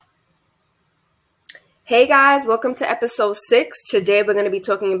Hey guys, welcome to episode 6. Today we're going to be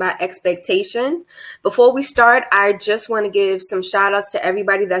talking about expectation. Before we start, I just want to give some shout outs to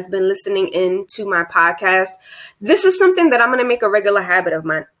everybody that's been listening in to my podcast. This is something that I'm going to make a regular habit of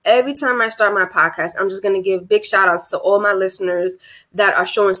mine. Every time I start my podcast, I'm just going to give big shout outs to all my listeners that are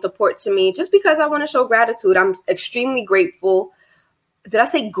showing support to me just because I want to show gratitude. I'm extremely grateful. Did I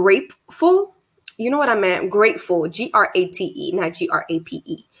say grateful? You know what I meant? Grateful, Grate, not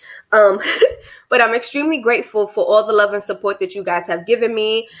Grape. But I'm extremely grateful for all the love and support that you guys have given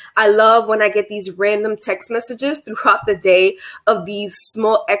me. I love when I get these random text messages throughout the day of these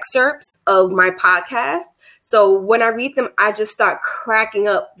small excerpts of my podcast. So when I read them, I just start cracking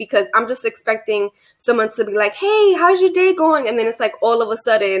up because I'm just expecting someone to be like, hey, how's your day going? And then it's like all of a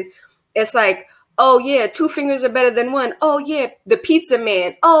sudden, it's like, oh yeah, 2 fingers are better than one. Oh yeah, the pizza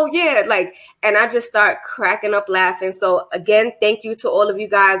man. Oh yeah, and I just start cracking up laughing. So again, thank you to all of you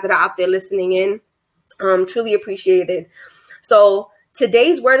guys that are out there listening in. Truly appreciated. So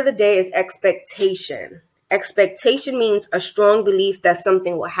today's word of the day is expectation. Expectation means a strong belief that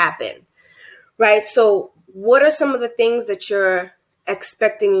something will happen, right? So what are some of the things that you're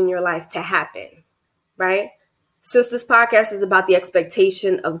expecting in your life to happen, right? Since this podcast is about the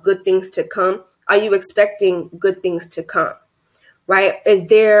expectation of good things to come, are you expecting good things to come, right?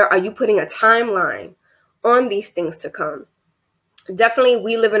 Are you putting a timeline on these things to come? Definitely,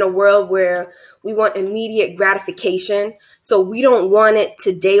 we live in a world where we want immediate gratification. So we don't want it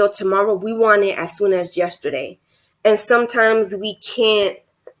today or tomorrow. We want it as soon as yesterday. And sometimes we can't,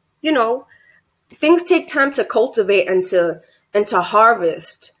 things take time to cultivate and to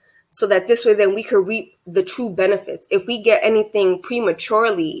harvest so that this way then we could reap the true benefits. If we get anything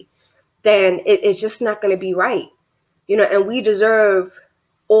prematurely, then it is just not going to be right, and we deserve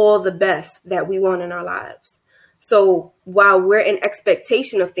all the best that we want in our lives. So while we're in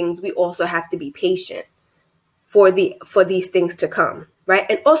expectation of things, we also have to be patient for these things to come, right?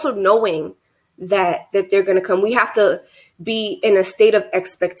 And also knowing that they're going to come. We have to be in a state of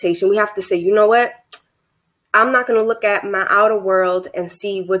expectation. We have to say, you know what? I'm not going to look at my outer world and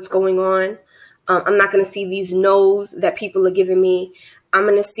see what's going on. I'm not going to see these no's that people are giving me. I'm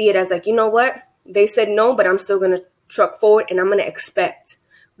going to see it as like, you know what? They said no, but I'm still going to truck forward and I'm going to expect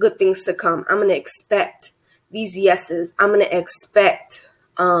good things to come. I'm going to expect these yeses. I'm going to expect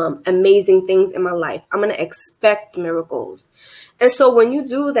amazing things in my life. I'm going to expect miracles. And so when you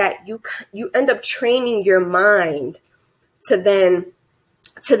do that, you end up training your mind to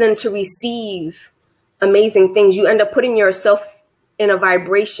receive amazing things. You end up putting yourself in a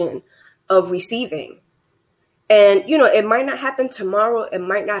vibration of receiving. And, it might not happen tomorrow. It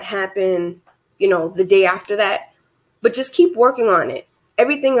might not happen, the day after that, but just keep working on it.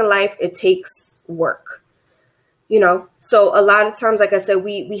 Everything in life, it takes work, So a lot of times, like I said,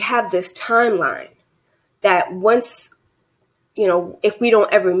 we have this timeline that once, if we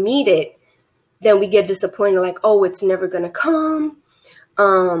don't ever meet it, then we get disappointed like, oh, it's never going to come.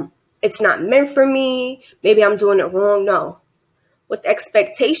 It's not meant for me. Maybe I'm doing it wrong. No. With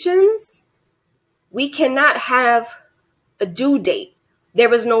expectations, we cannot have a due date.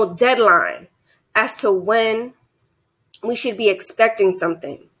 There is no deadline as to when we should be expecting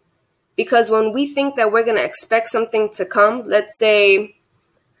something. Because when we think that we're going to expect something to come, let's say,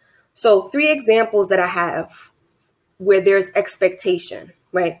 so 3 examples that I have where there's expectation,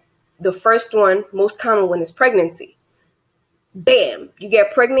 right? The first one, most common one, is pregnancy. Bam, you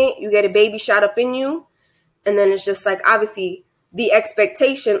get pregnant, you get a baby shot up in you. And then it's just like, obviously, the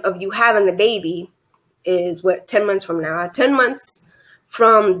expectation of you having the baby is 10 months from now. 10 months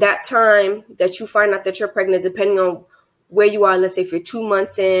from that time that you find out that you're pregnant, depending on where you are. Let's say if you're 2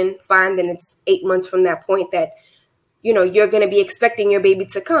 months in, fine, then it's 8 months from that point that, you're going to be expecting your baby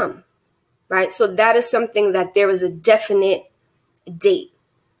to come, right? So that is something that there is a definite date.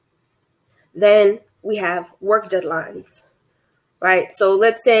 Then we have work deadlines, right? So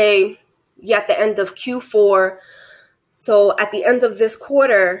let's say you're at the end of Q4. So at the end of this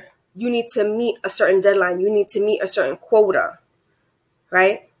quarter, you need to meet a certain deadline. You need to meet a certain quota,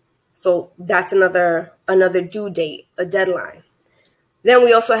 right? So that's another due date, a deadline. Then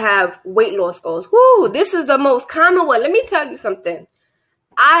we also have weight loss goals. Woo, this is the most common one. Let me tell you something.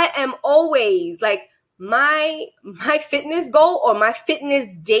 I am always like my fitness goal or my fitness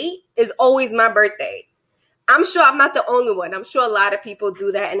date is always my birthday. I'm sure I'm not the only one. I'm sure a lot of people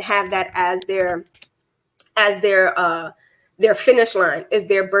do that and have that as their finish line is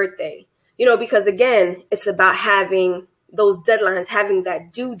their birthday, because again, it's about having those deadlines, having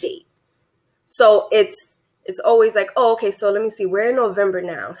that due date. So it's always like, oh, okay, so let me see, we're in November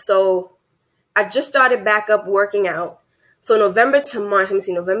now. So I just started back up working out. So November to March, let me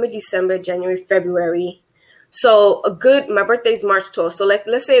see, November, December, January, February. So my birthday's March 12th. So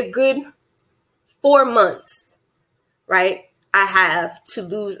let's say a good 4 months, right? I have to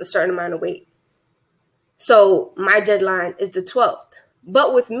lose a certain amount of weight. So my deadline is the 12th.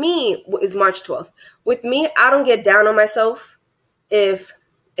 But with me, is March 12th. With me, I don't get down on myself if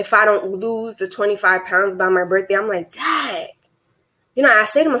I don't lose the 25 pounds by my birthday. I'm like, dang. I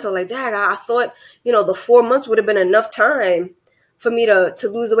say to myself, like, dang, I thought, the 4 months would have been enough time for me to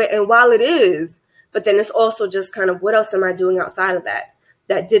lose the weight. And while it is, but then it's also just kind of, what else am I doing outside of that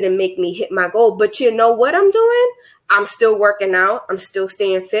didn't make me hit my goal? But you know what I'm doing? I'm still working out. I'm still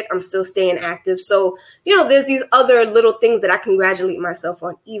staying fit. I'm still staying active. So, there's these other little things that I congratulate myself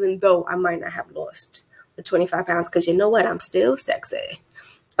on, even though I might not have lost the 25 pounds, because you know what? I'm still sexy.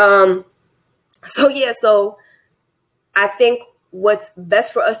 So I think what's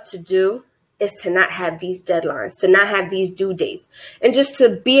best for us to do is to not have these deadlines, to not have these due dates, and just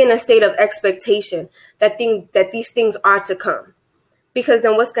to be in a state of expectation that these things are to come. Because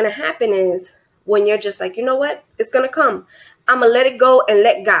then what's going to happen is, when you're just like, you know what, it's going to come, I'm going to let it go and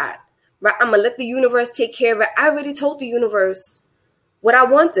let God, right? I'm going to let the universe take care of it. I already told the universe what I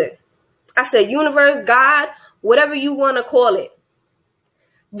wanted. I said, universe, God, whatever you want to call it,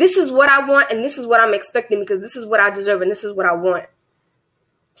 this is what I want, and this is what I'm expecting, because this is what I deserve, and this is what I want.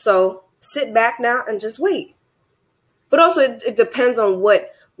 So sit back now and just wait. But also, it depends on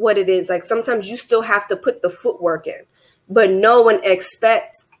what it is. Like, sometimes you still have to put the footwork in, but no one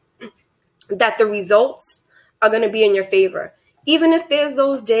expects that the results are going to be in your favor. Even if there's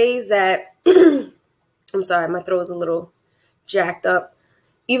those days that, I'm sorry, my throat is a little jacked up.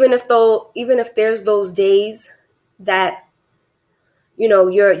 Even if there's those days that,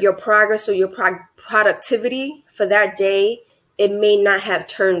 your progress or your productivity for that day, it may not have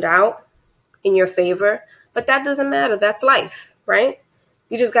turned out in your favor, but that doesn't matter. That's life, right?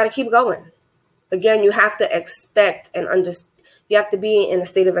 You just got to keep going. Again, you have to expect and understand. You have to be in a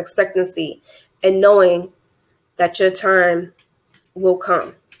state of expectancy and knowing that your time will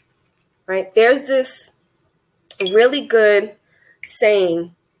come, right? There's this really good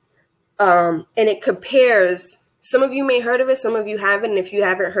saying, and it compares. Some of you may have heard of it, some of you haven't. And if you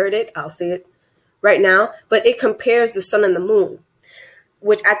haven't heard it, I'll say it right now. But it compares the sun and the moon,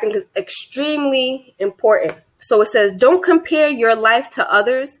 which I think is extremely important. So it says, don't compare your life to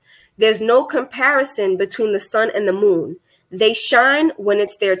others. There's no comparison between the sun and the moon. They shine when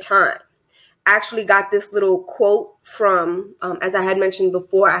it's their time. I actually got this little quote from, as I had mentioned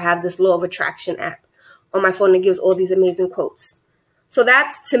before, I have this Law of Attraction app on my phone that gives all these amazing quotes. So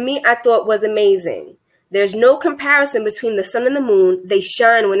that's, to me, I thought was amazing. There's no comparison between the sun and the moon. They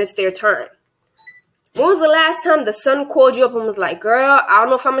shine when it's their time. When was the last time the sun called you up and was like, girl, I don't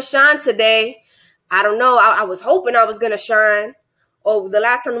know if I'm going to shine today. I don't know. I was hoping I was going to shine. Or the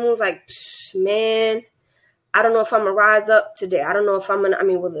last time the moon was like, man, I don't know if I'm going to rise up today. I don't know if I'm going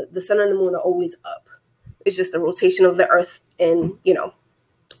to, the sun and the moon are always up. It's just the rotation of the earth. And,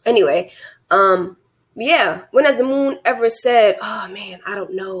 anyway, yeah. When has the moon ever said, oh man, I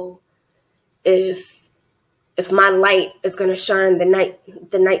don't know if my light is going to shine the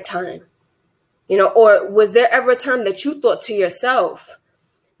nighttime? Or was there ever a time that you thought to yourself,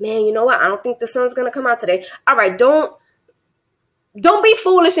 man, you know what? I don't think the sun's going to come out today. All right, don't be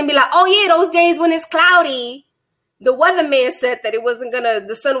foolish and be like, oh yeah, those days when it's cloudy, the weatherman said that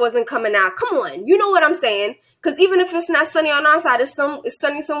the sun wasn't coming out. Come on. You know what I'm saying? Because even if it's not sunny on our side, it's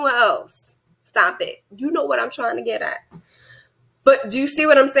sunny somewhere else. Stop it. You know what I'm trying to get at. But do you see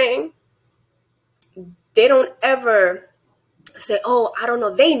what I'm saying? They don't ever say, oh, I don't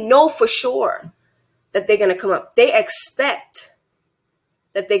know. They know for sure that they're going to come up. They expect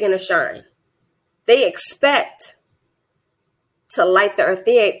that they're going to shine. They expect to light the earth.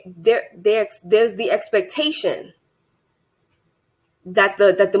 There's the expectation that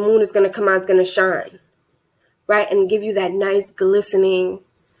the moon is going to come out, is going to shine, right? And give you that nice glistening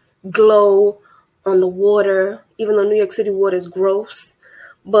glow on the water, even though New York City water is gross.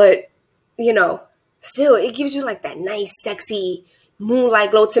 But, still, it gives you like that nice, sexy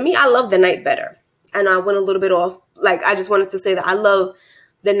moonlight glow. To me, I love the night better. And I went a little bit off. Like, I just wanted to say that I love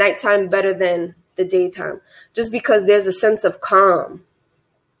the nighttime better than the daytime, just because there's a sense of calm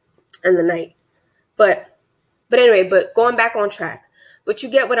in the night. But anyway, going back on track. But you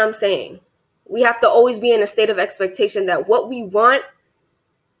get what I'm saying. We have to always be in a state of expectation that what we want,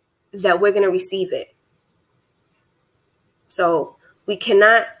 that we're going to receive it. So we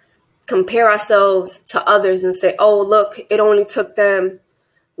cannot compare ourselves to others and say, oh, look, it only took them,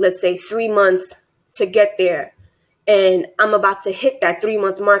 let's say, 3 months to get there. And I'm about to hit that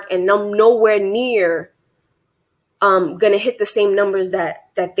 3-month mark and I'm nowhere near gonna hit the same numbers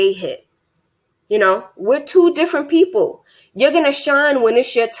that they hit. You know, we're two different people. You're gonna shine when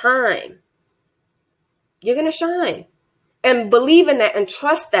it's your time. You're gonna shine. And believe in that and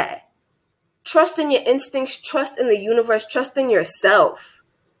trust that. Trust in your instincts, trust in the universe, trust in yourself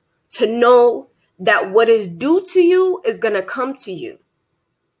to know that what is due to you is going to come to you,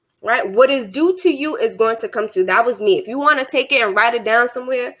 right? What is due to you is going to come to you. That was me. If you want to take it and write it down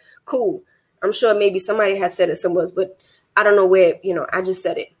somewhere, cool. I'm sure maybe somebody has said it somewhere, but I don't know where, you know, I just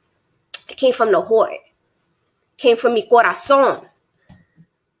said it. It came from the heart. It came from mi corazón.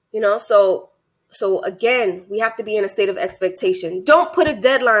 You know, so again, we have to be in a state of expectation. Don't put a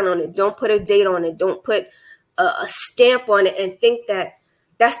deadline on it. Don't put a date on it. Don't put a stamp on it and think that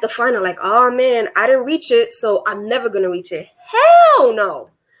that's the final. Like, oh man, I didn't reach it, so I'm never going to reach it. Hell no.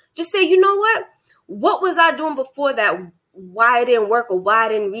 Just say, you know what? What was I doing before that? Why it didn't work or why I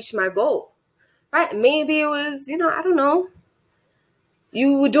didn't reach my goal? Right? Maybe it was, you know, I don't know.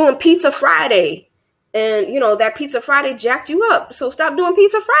 You were doing Pizza Friday. And, you know, that Pizza Friday jacked you up. So stop doing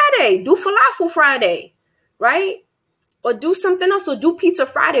Pizza Friday. Do Falafel Friday, right? Or do something else. Or do Pizza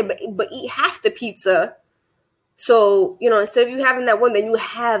Friday, but eat half the pizza. So, you know, instead of you having that one, then you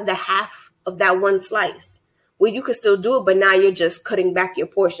have the half of that one slice. Where you can still do it, but now you're just cutting back your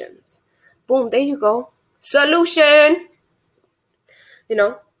portions. Boom, there you go. Solution. You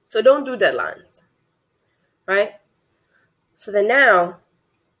know, so don't do deadlines, right? So then now,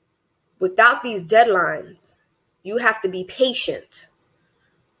 without these deadlines, you have to be patient,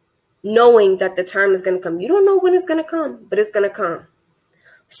 knowing that the time is going to come. You don't know when it's going to come, but it's going to come.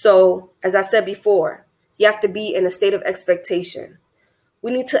 So, as I said before, you have to be in a state of expectation. We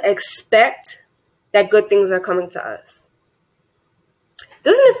need to expect that good things are coming to us.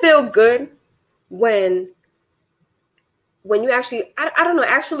 Doesn't it feel good when you actually, I don't know,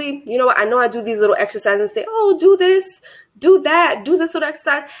 actually, you know what? I know I do these little exercises and say, oh, do this, do that, do this little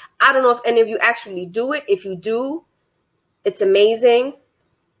exercise. I don't know if any of you actually do it. If you do, it's amazing.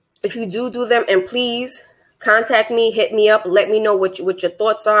 If you do them, and please contact me, hit me up, let me know what your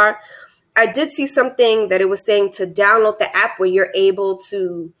thoughts are. I did see something that it was saying to download the app where you're able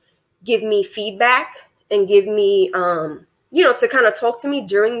to give me feedback and give me, you know, to kind of talk to me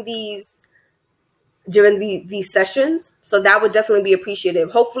during these sessions. So that would definitely be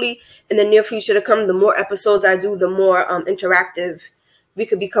appreciative. Hopefully in the near future to come, the more episodes I do, the more interactive we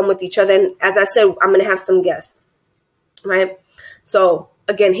could become with each other. And as I said, I'm going to have some guests, right? So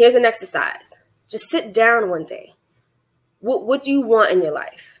again, here's an exercise. Just sit down one day. What do you want in your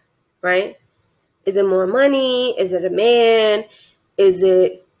life, right? Is it more money? Is it a man? Is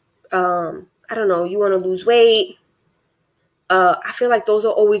it, I don't know, you want to lose weight? I feel like those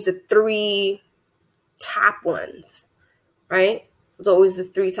are always the three top ones, right? Those are always the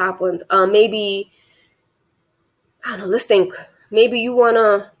three top ones. Maybe, I don't know, let's think. Maybe you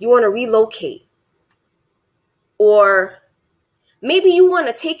wanna relocate. Or maybe you want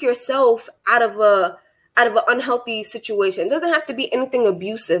to take yourself out of an unhealthy situation. It doesn't have to be anything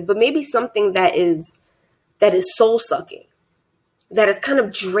abusive, but maybe something that is soul sucking, that is kind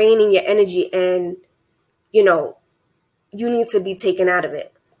of draining your energy, and you know, you need to be taken out of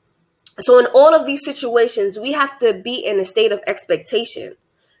it. So in all of these situations, we have to be in a state of expectation,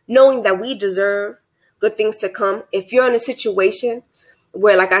 knowing that we deserve good things to come. If you're in a situation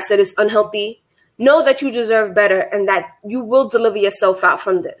where, like I said, it's unhealthy, know that you deserve better and that you will deliver yourself out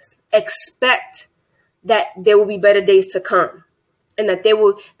from this. Expect that there will be better days to come, and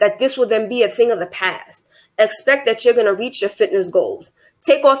that this will then be a thing of the past. Expect that you're going to reach your fitness goals.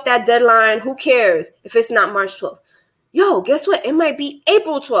 Take off that deadline. Who cares if it's not March 12th? Yo, guess what? It might be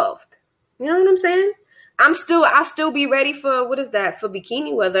April 12th. You know what I'm saying? I'll still be ready for, what is that? For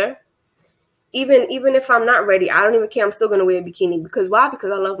bikini weather. Even if I'm not ready, I don't even care. I'm still going to wear a bikini. Because why?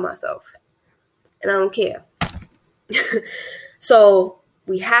 Because I love myself. And I don't care. So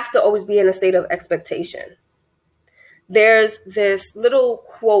we have to always be in a state of expectation. There's this little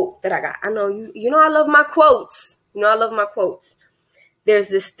quote that I got. I know you know I love my quotes. You know I love my quotes. There's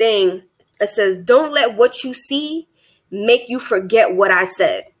this thing that says, don't let what you see make you forget what I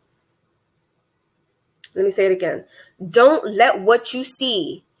said. Let me say it again. Don't let what you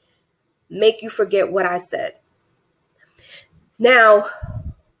see make you forget what I said. Now,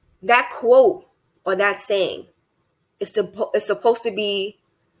 that quote or that saying is supposed to be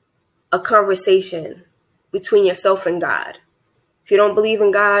a conversation between yourself and God. If you don't believe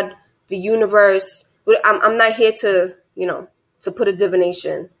in God, the universe, I'm not here to, to put a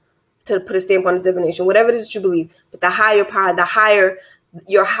divination, to put a stamp on a divination, whatever it is that you believe, but the higher power,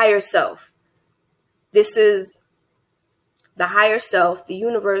 your higher self. This is the higher self, the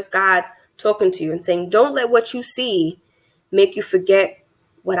universe, God, talking to you and saying, don't let what you see make you forget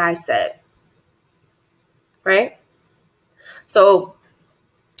what I said. Right? So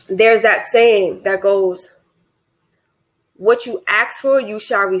there's that saying that goes, what you ask for, you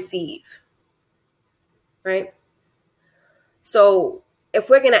shall receive. Right? So if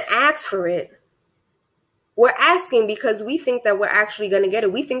we're going to ask for it, we're asking because we think that we're actually going to get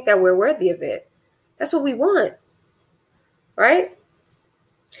it. We think that we're worthy of it. That's what we want. Right?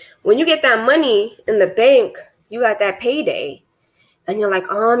 When you get that money in the bank, you got that payday, and you're like,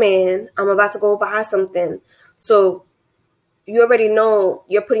 oh man, I'm about to go buy something. So you already know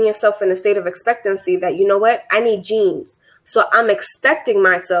you're putting yourself in a state of expectancy that, you know what, I need jeans. So I'm expecting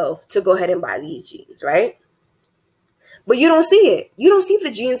myself to go ahead and buy these jeans, right? But you don't see it. You don't see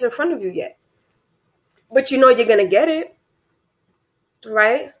the jeans in front of you yet. But you know you're going to get it,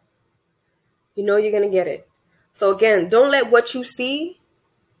 right? You know you're going to get it. So again, don't let what you see,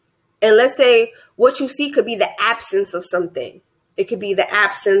 and let's say what you see could be the absence of something. It could be the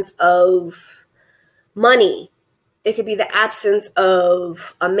absence of money. It could be the absence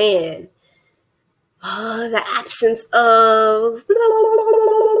of a man. The absence of,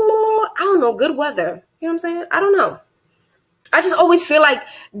 I don't know, good weather. You know what I'm saying? I don't know. I just always feel like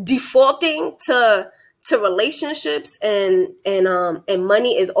defaulting to relationships and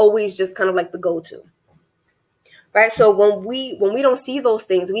money is always just kind of like the go-to. Right? So when we don't see those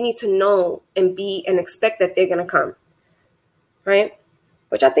things, we need to know and expect that they're gonna come. Right?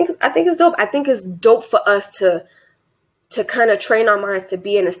 Which I think is dope. I think it's dope for us to kind of train our minds to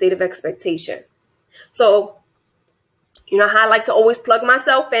be in a state of expectation. So, you know how I like to always plug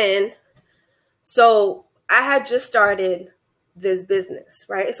myself in. So I had just started this business,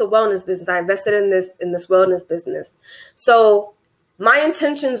 right? It's a wellness business. I invested in this wellness business. So my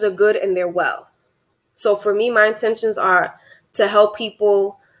intentions are good and they're well. So for me, my intentions are to help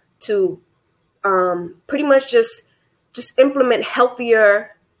people to pretty much just implement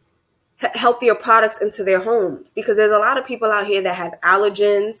healthier products into their homes, because there's a lot of people out here that have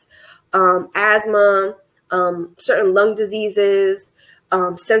allergens, asthma, certain lung diseases,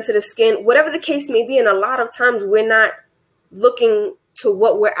 sensitive skin, whatever the case may be. And a lot of times we're not looking to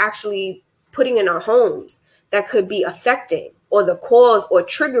what we're actually putting in our homes that could be affecting or the cause or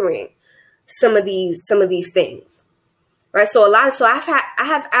triggering some of these things. Right. So I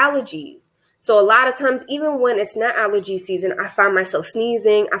have allergies. So a lot of times, even when it's not allergy season, I find myself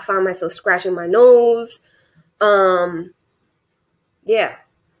sneezing. I find myself scratching my nose. Yeah.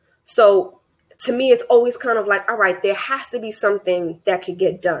 So to me, it's always kind of like, all right, there has to be something that could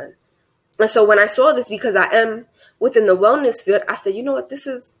get done. And so when I saw this, because I am within the wellness field, I said, you know what, this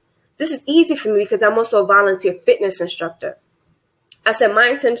is easy for me because I'm also a volunteer fitness instructor. I said, my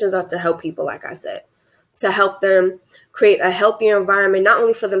intentions are to help people, like I said, to help them create a healthier environment, not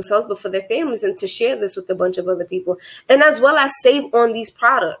only for themselves, but for their families, and to share this with a bunch of other people. And as well as save on these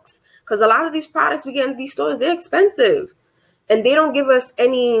products, because a lot of these products we get in these stores, they're expensive and they don't give us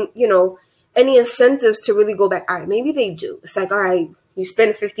any incentives to really go back. All right, maybe they do. It's like, all right, you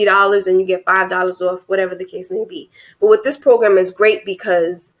spend $50 and you get $5 off, whatever the case may be. But with this program is great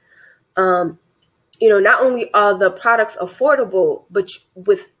because, not only are the products affordable, but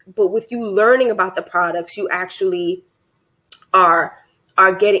with you learning about the products, you actually are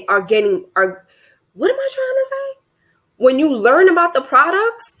getting, what am I trying to say? When you learn about the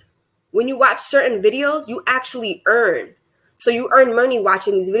products, when you watch certain videos, you actually earn. So you earn money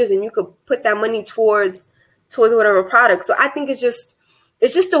watching these videos, and you could put that money towards whatever product. So I think it's just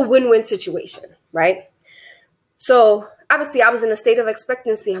a win-win situation, right? So obviously I was in a state of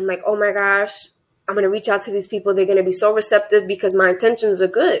expectancy. I'm like, oh my gosh, I'm going to reach out to these people. They're going to be so receptive because my intentions are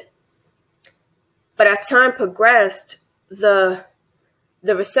good. But as time progressed, the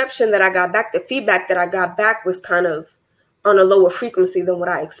reception that I got back, the feedback that I got back was kind of on a lower frequency than what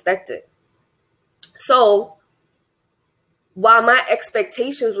I expected. So while my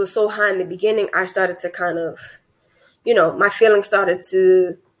expectations were so high in the beginning, I started to kind of, my feelings started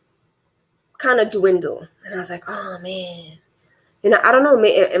to kind of dwindle. And I was like, oh man, I don't know,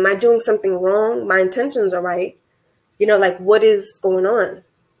 am I doing something wrong? My intentions are right. Like, what is going on?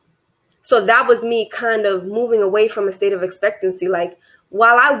 So that was me kind of moving away from a state of expectancy. Like,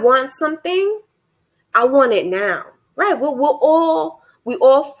 while I want something, I want it now, right? We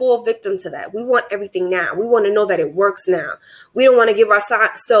all fall victim to that. We want everything now. We want to know that it works now. We don't want to give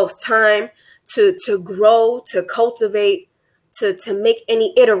ourselves time to grow, to cultivate, to make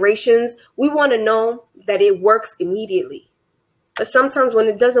any iterations. We want to know that it works immediately. But sometimes when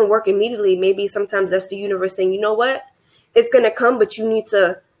it doesn't work immediately, maybe sometimes that's the universe saying, you know what? It's going to come, but you need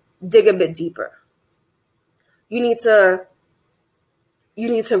to dig a bit deeper. You need to you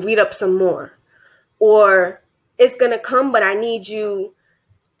need to read up some more. Or it's going to come, but I need you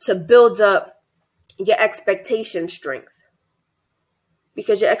to build up your expectation strength,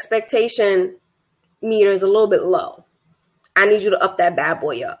 because your expectation meter is a little bit low. I need you to up that bad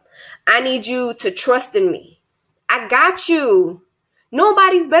boy up. I need you to trust in me. I got you.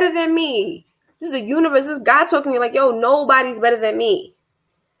 Nobody's better than me. This is the universe. This is God talking to me like, yo, nobody's better than me.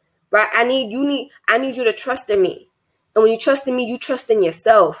 Right? I need you to trust in me. And when you trust in me, you trust in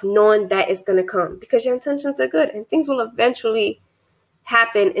yourself, knowing that it's going to come, because your intentions are good and things will eventually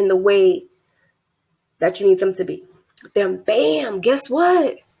happen in the way that you need them to be. Then bam, guess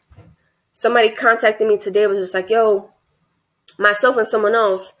what? Somebody contacted me today, was just like, yo, myself and someone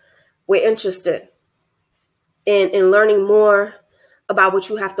else were interested in learning more about what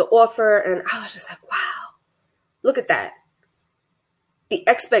you have to offer. And I was just like, wow, look at that. The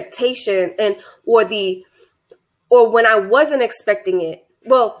expectation or when I wasn't expecting it.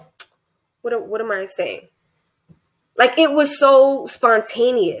 Well, what am I saying? Like, it was so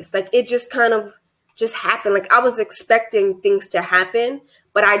spontaneous. Like, it just kind of just happened. Like, I was expecting things to happen,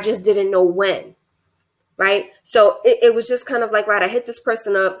 but I just didn't know when. Right? So it was just kind of like, right, I hit this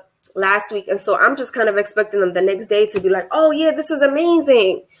person up last week. And so I'm just kind of expecting them the next day to be like, oh yeah, this is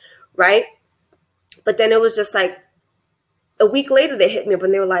amazing. Right? But then it was just like a week later, they hit me up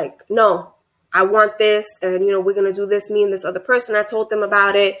and they were like, no, I want this. And, we're going to do this, me and this other person. I told them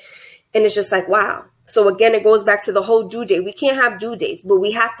about it. And it's just like, wow. So again, it goes back to the whole due date. We can't have due dates, but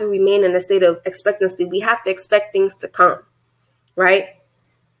we have to remain in a state of expectancy. We have to expect things to come, right?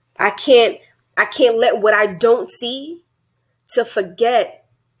 I can't let what I don't see to forget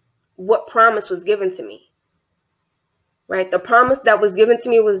what promise was given to me, right? The promise that was given to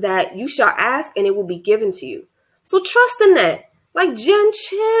me was that you shall ask and it will be given to you. So trust in that. Like, Jen,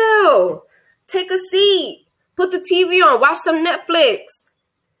 chill. Take a seat. Put the TV on. Watch some Netflix.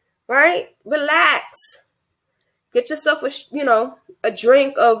 Right? Relax. Get yourself a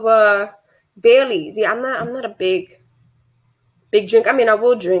drink of Bailey's. Yeah, I'm not a big drink. I mean, I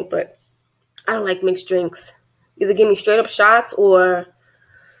will drink, but I don't like mixed drinks. Either give me straight up shots or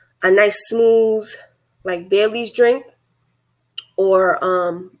a nice smooth like Bailey's drink or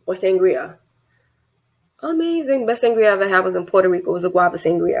sangria. Amazing. Best sangria I ever had was in Puerto Rico. It was a guava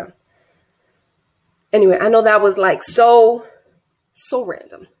sangria. Anyway, I know that was like so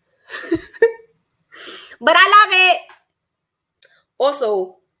random. But I love it.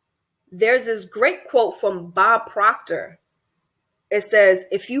 Also, there's this great quote from Bob Proctor. It says,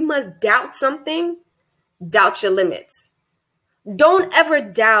 if you must doubt something, doubt your limits. Don't ever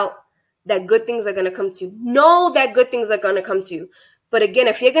doubt that good things are going to come to you. Know that good things are going to come to you. But again,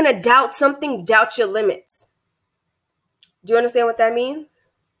 if you're going to doubt something, doubt your limits. Do you understand what that means?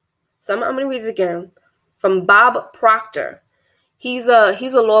 So I'm going to read it again. From Bob Proctor. He's a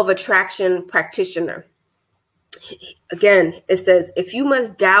law of attraction practitioner. Again, it says, if you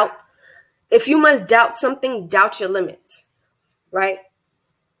must doubt something, doubt your limits. Right?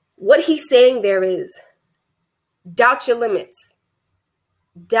 What he's saying there is, doubt your limits.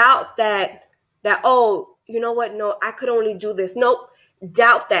 Doubt that, oh, you know what? No, I could only do this. Nope.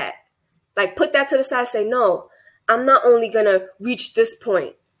 Doubt that. Like, put that to the side. Say, no, I'm not only going to reach this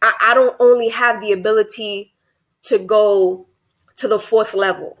point. I don't only have the ability to go to the 4th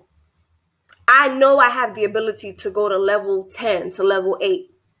level. I know I have the ability to go to level 10, to level 8.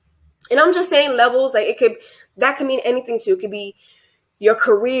 And I'm just saying levels, like that could mean anything to you. It could be your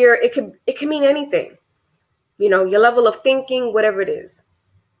career. It could mean anything. Your level of thinking, whatever it is.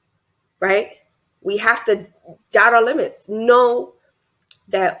 Right? We have to doubt our limits. Know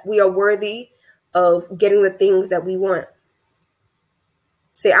that we are worthy of getting the things that we want.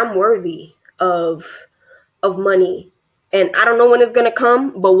 Say, I'm worthy of money. And I don't know when it's going to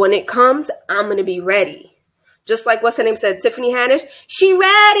come, but when it comes, I'm going to be ready. Just like what's her name said, Tiffany Haddish, she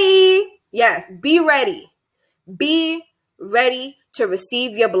ready. Yes, be ready. Be ready to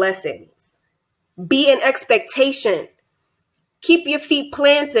receive your blessings. Be in expectation. Keep your feet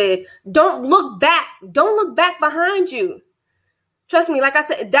planted. Don't look back. Don't look back behind you. Trust me, like I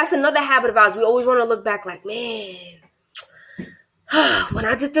said, that's another habit of ours. We always want to look back like, man, when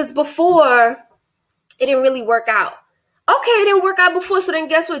I did this before, it didn't really work out. Okay, it didn't work out before, so then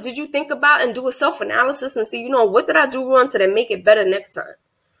guess what? Did you think about and do a self-analysis and see, what did I do wrong to then make it better next time,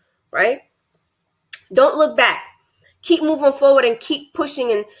 right? Don't look back. Keep moving forward and keep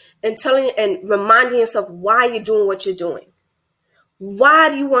pushing and telling and reminding yourself why you're doing what you're doing. Why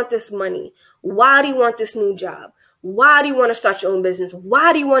do you want this money? Why do you want this new job? Why do you want to start your own business?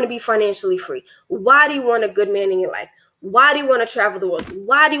 Why do you want to be financially free? Why do you want a good man in your life? Why do you want to travel the world?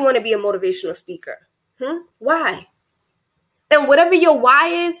 Why do you want to be a motivational speaker? Why? And whatever your why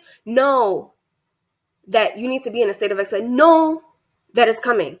is, know that you need to be in a state of expectation. Know that it's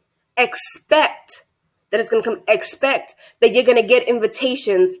coming. Expect that it's going to come. Expect that you're going to get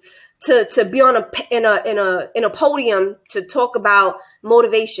invitations to be on a podium to talk about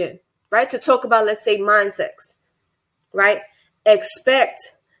motivation, right? To talk about, let's say, mindsets, right? Expect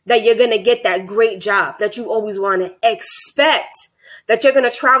that you're going to get that great job that you always wanted. Expect that you're going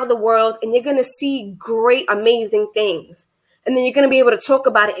to travel the world and you're going to see great, amazing things. And then you're going to be able to talk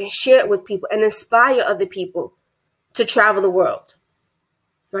about it and share it with people and inspire other people to travel the world,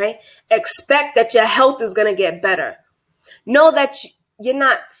 right? Expect that your health is going to get better. Know that you're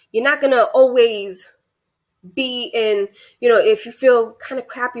not going to always be in, if you feel kind of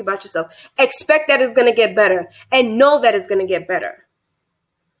crappy about yourself, expect that it's going to get better and know that it's going to get better.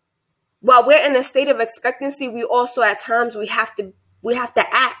 While we're in a state of expectancy, we also at times we have to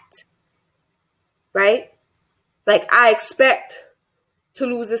act, right? Like, I expect to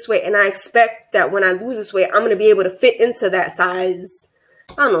lose this weight, and I expect that when I lose this weight, I'm going to be able to fit into that size,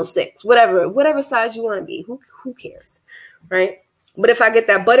 I don't know, 6, whatever size you want to be. Who cares, right? But if I get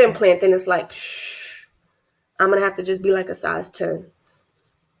that butt implant, then it's like, I'm going to have to just be like a size 10,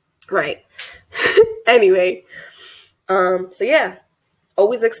 right? Anyway, so yeah,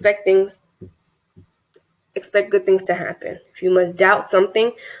 always expect good things to happen. If you must doubt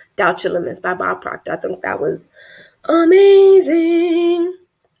something, doubt your limits by Bob Proctor. I think that was amazing,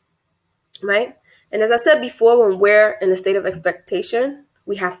 right? And as I said before, when we're in a state of expectation,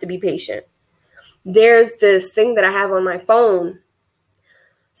 we have to be patient. There's this thing that I have on my phone.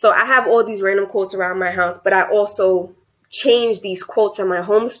 So I have all these random quotes around my house, but I also change these quotes on my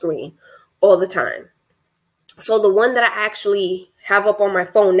home screen all the time. So the one that I actually have up on my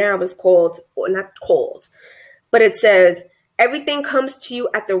phone now is but it says, everything comes to you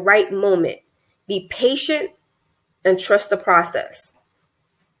at the right moment. Be patient and trust the process.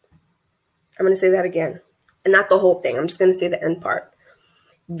 I'm going to say that again, and not the whole thing. I'm just going to say the end part.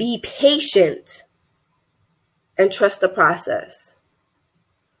 Be patient and trust the process.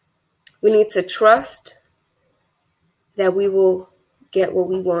 We need to trust that we will get what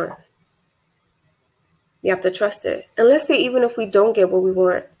we want. You have to trust it. And let's say even if we don't get what we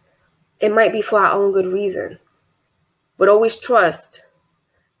want, it might be for our own good reason. But always trust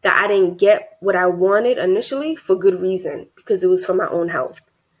that I didn't get what I wanted initially for good reason, because it was for my own health.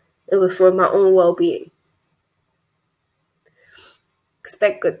 It was for my own well-being.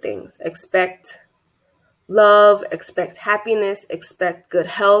 Expect good things. Expect love. Expect happiness. Expect good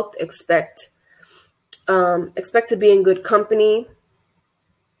health. Expect to be in good company.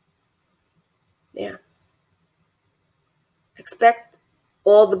 Yeah. Expect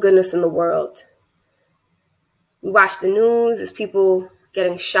all the goodness in the world. We watch the news. There's people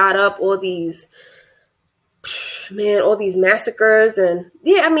getting shot up. All these massacres, and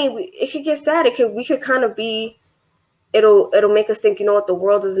yeah, I mean, it could get sad. We could kind of be. It'll make us think, what, the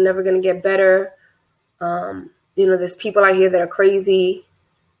world is never going to get better. There's people out here that are crazy.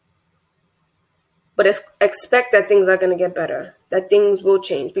 But expect that things are going to get better. That things will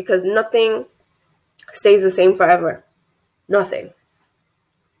change, because nothing stays the same forever. Nothing.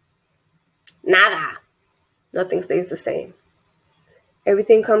 Nada. Nothing stays the same.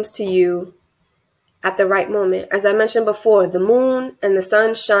 Everything comes to you at the right moment. As I mentioned before, the moon and the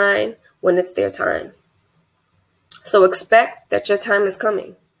sun shine when it's their time. So expect that your time is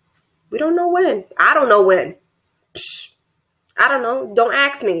coming. We don't know when. I don't know when. I don't know. Don't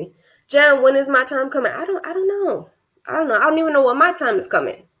ask me. Jen, when is my time coming? I don't know. I don't even know when my time is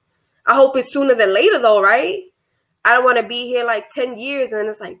coming. I hope it's sooner than later though, right? I don't want to be here like 10 years and then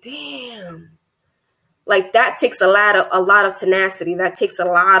it's like, damn. Like, that takes a lot of tenacity. That takes a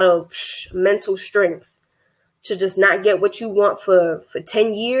lot of mental strength to just not get what you want for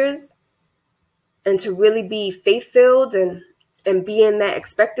 10 years, and to really be faith-filled and be in that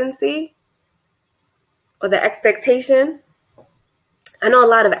expectancy or the expectation. I know a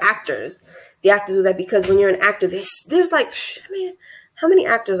lot of actors, they have to do that, because when you're an actor, there's like, how many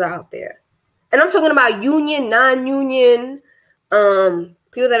actors are out there? And I'm talking about union, non-union,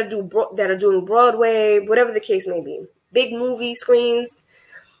 people that are doing Broadway, whatever the case may be, big movie screens.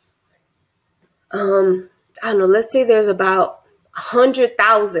 I don't know. Let's say there's about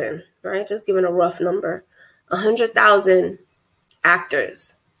 100,000, right? Just giving a rough number, 100,000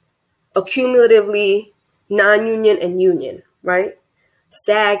 actors, accumulatively non-union and union, right?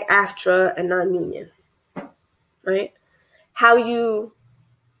 SAG-AFTRA and non-union, right? How are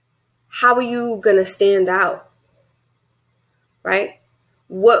you gonna stand out, right?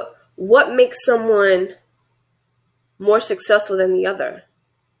 What makes someone more successful than the other?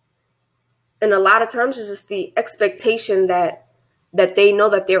 And a lot of times it's just the expectation that they know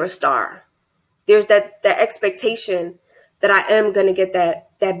that they're a star. There's that expectation that I am going to get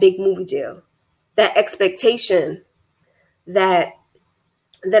that big movie deal. That expectation that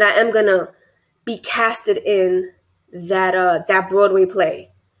I am going to be casted in that Broadway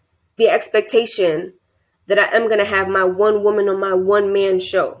play. The expectation that I am going to have my one woman or my one man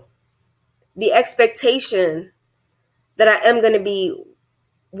show. The expectation that I am going to be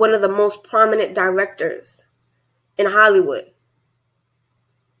one of the most prominent directors in Hollywood.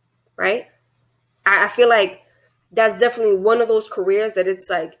 Right? I feel like that's definitely one of those careers that it's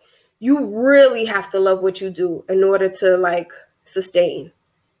like you really have to love what you do in order to like sustain.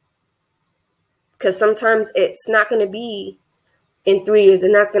 Because sometimes it's not going to be in 3 years,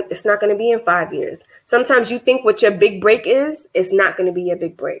 and it's not going to be in 5 years. Sometimes you think what your big break is, it's not going to be your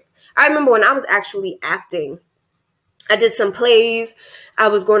big break. I remember when I was actually acting, I did some plays. I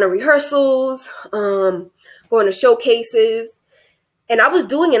was going to rehearsals, going to showcases, and I was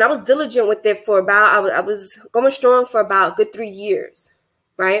doing it. I was diligent with it for I was going strong for about a good 3 years,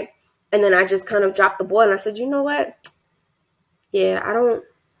 right? And then I just kind of dropped the ball, and I said, you know what? Yeah,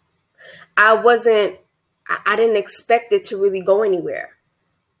 I didn't expect it to really go anywhere.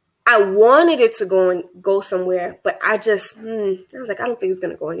 I wanted it to go somewhere, but I was like, I don't think it's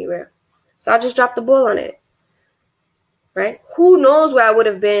going to go anywhere. So I just dropped the ball on it, right? Who knows where I would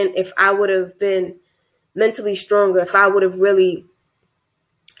have been if I would have been mentally stronger, if I would have really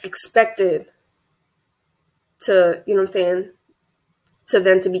expected to, you know what I'm saying, to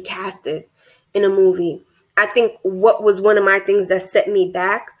them to be casted in a movie. I think what was one of my things that set me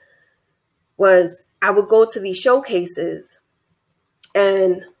back was I would go to these showcases,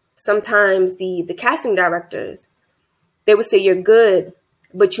 and sometimes the casting directors, they would say, you're good,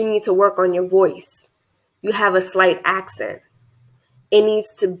 but you need to work on your voice. You have a slight accent. It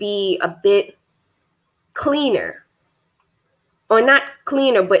needs to be a bit cleaner. Or not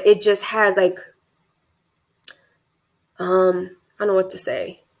cleaner, but it just has like, I don't know what to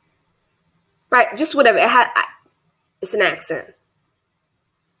say. Right, just whatever. It's an accent.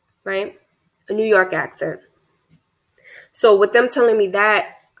 Right? A New York accent. So with them telling me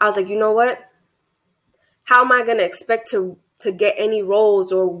that, I was like, you know what? How am I going to expect to get any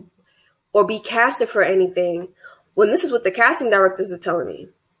roles or be casted for anything when this is what the casting directors are telling me?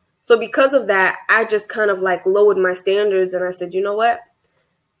 So because of that, I just kind of like lowered my standards, and I said, you know what?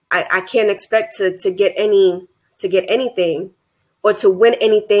 I can't expect to get anything or to win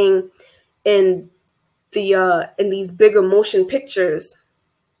anything in these bigger motion pictures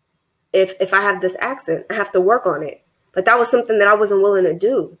if I have this accent. I have to work on it. But that was something that I wasn't willing to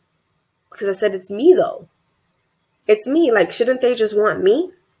do, because I said, it's me though. It's me. Like, shouldn't they just want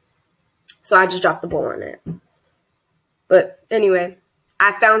me? So I just dropped the ball on it. But anyway,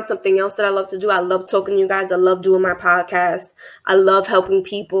 I found something else that I love to do. I love talking to you guys. I love doing my podcast. I love helping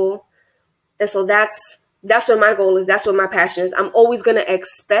people. And so that's what my goal is. That's what my passion is. I'm always going to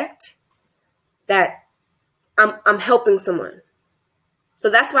expect that I'm helping someone. So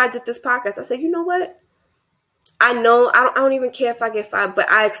that's why I did this podcast. I said, you know what? I know I don't even care if I get fired, but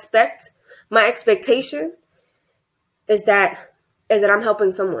my expectation is that I'm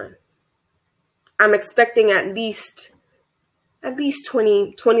helping someone. I'm expecting at least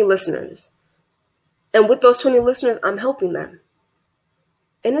 20 listeners. And with those 20 listeners, I'm helping them.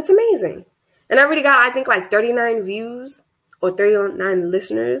 And it's amazing. And I already got, I think, like 39 views or 39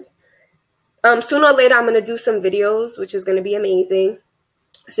 listeners. Sooner or later, I'm going to do some videos, which is going to be amazing.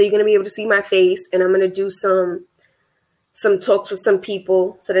 So you're going to be able to see my face, and I'm going to do some talks with some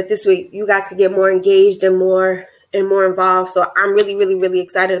people so that this way you guys can get more engaged and more involved. So I'm really, really, really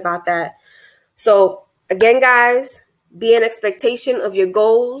excited about that. So again, guys, be an expectation of your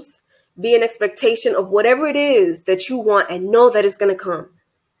goals. Be an expectation of whatever it is that you want, and know that it's going to come.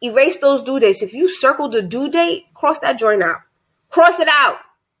 Erase those due dates. If you circle the due date, cross that joint out. Cross it out.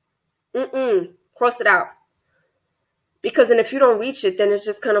 Cross it out. Because then if you don't reach it, then it's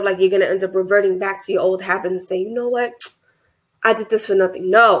just kind of like you're going to end up reverting back to your old habits and say, you know what? I did this for nothing.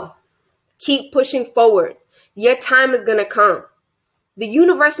 No. Keep pushing forward. Your time is going to come. The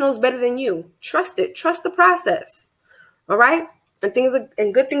universe knows better than you. Trust it. Trust the process. All right? And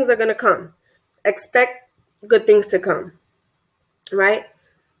good things are going to come. Expect good things to come. Right?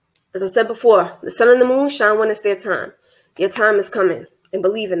 As I said before, the sun and the moon shine when it's their time. Your time is coming, and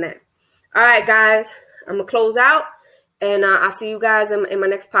believe in that. All right, guys. I'm going to close out, and I'll see you guys in my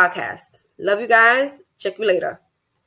next podcast. Love you guys. Check you later.